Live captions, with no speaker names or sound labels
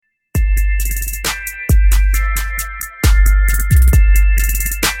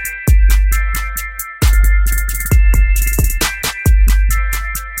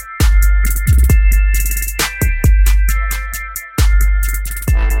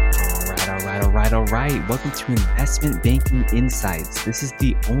All right. Welcome to Investment Banking Insights. This is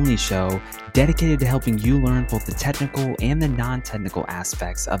the only show dedicated to helping you learn both the technical and the non-technical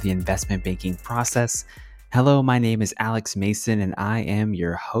aspects of the investment banking process. Hello, my name is Alex Mason, and I am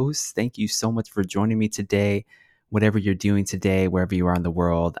your host. Thank you so much for joining me today. Whatever you're doing today, wherever you are in the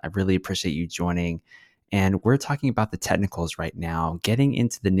world, I really appreciate you joining. And we're talking about the technicals right now, getting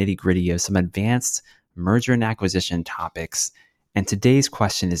into the nitty-gritty of some advanced merger and acquisition topics. And today's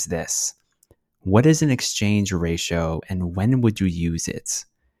question is this: what is an exchange ratio and when would you use it?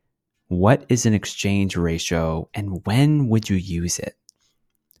 What is an exchange ratio and when would you use it?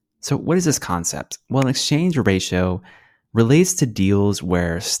 So what is this concept? Well, an exchange ratio relates to deals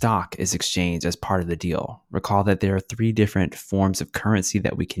where stock is exchanged as part of the deal. Recall that there are three different forms of currency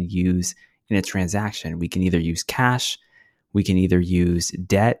that we can use in a transaction. We can either use cash, we can either use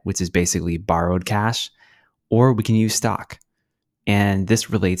debt, which is basically borrowed cash, or we can use stock. And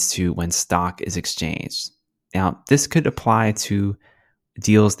this relates to when stock is exchanged. Now, this could apply to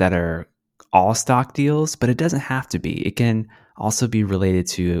deals that are all stock deals, but it doesn't have to be. It can also be related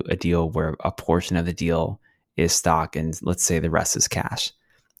to a deal where a portion of the deal is stock and let's say the rest is cash.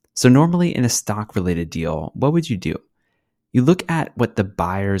 So normally in a stock related deal, what would you do? You look at what the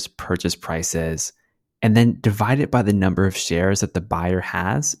buyer's purchase price is and then divide it by the number of shares that the buyer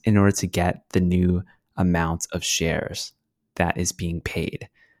has in order to get the new amount of shares that is being paid.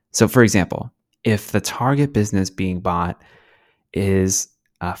 So for example, if the target business being bought is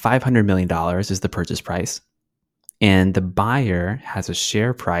 $500 million is the purchase price, and the buyer has a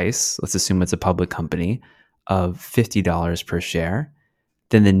share price, let's assume it's a public company, of $50 per share,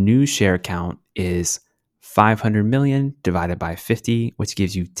 then the new share count is 500 million divided by 50, which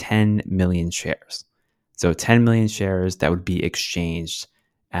gives you 10 million shares. So 10 million shares that would be exchanged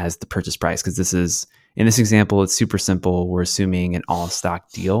as the purchase price, because this is, in this example, it's super simple. We're assuming an all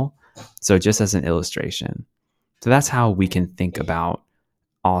stock deal. So just as an illustration. So that's how we can think about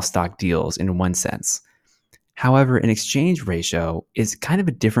all stock deals in one sense. However, an exchange ratio is kind of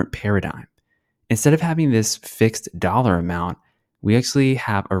a different paradigm. Instead of having this fixed dollar amount, we actually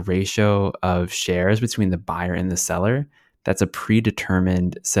have a ratio of shares between the buyer and the seller that's a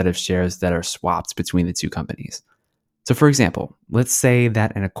predetermined set of shares that are swapped between the two companies. So for example, let's say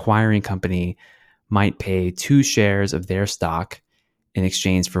that an acquiring company might pay 2 shares of their stock in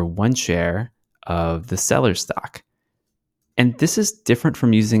exchange for 1 share of the seller's stock. And this is different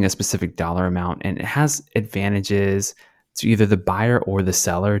from using a specific dollar amount, and it has advantages to either the buyer or the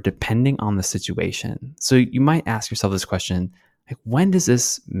seller depending on the situation. So you might ask yourself this question, like, when does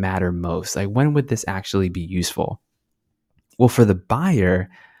this matter most? Like, when would this actually be useful? Well, for the buyer,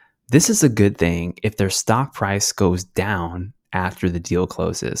 this is a good thing if their stock price goes down after the deal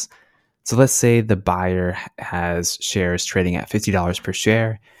closes. So let's say the buyer has shares trading at $50 per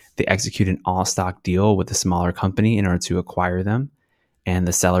share. They execute an all-stock deal with a smaller company in order to acquire them, and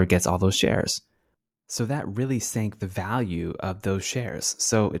the seller gets all those shares. So that really sank the value of those shares.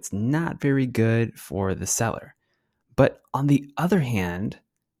 So it's not very good for the seller. But on the other hand,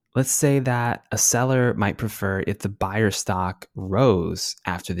 let's say that a seller might prefer if the buyer's stock rose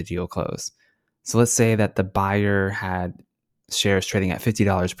after the deal closed. So let's say that the buyer had shares trading at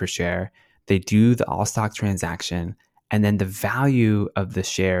 $50 per share. They do the all-stock transaction, and then the value of the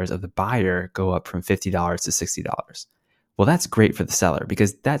shares of the buyer go up from $50 to $60. Well, that's great for the seller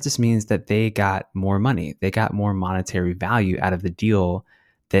because that just means that they got more money. They got more monetary value out of the deal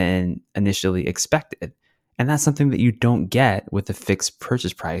than initially expected. And that's something that you don't get with a fixed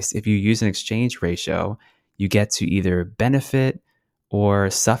purchase price. If you use an exchange ratio, you get to either benefit or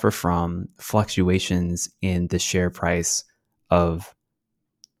suffer from fluctuations in the share price of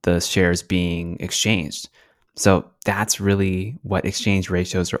the shares being exchanged. So that's really what exchange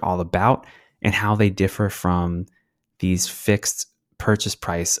ratios are all about and how they differ from these fixed purchase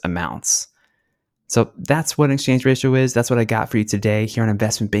price amounts. So that's what an exchange ratio is. That's what I got for you today here on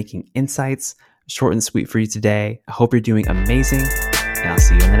Investment Banking Insights. Short and sweet for you today. I hope you're doing amazing, and I'll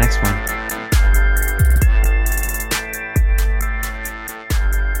see you in the next one.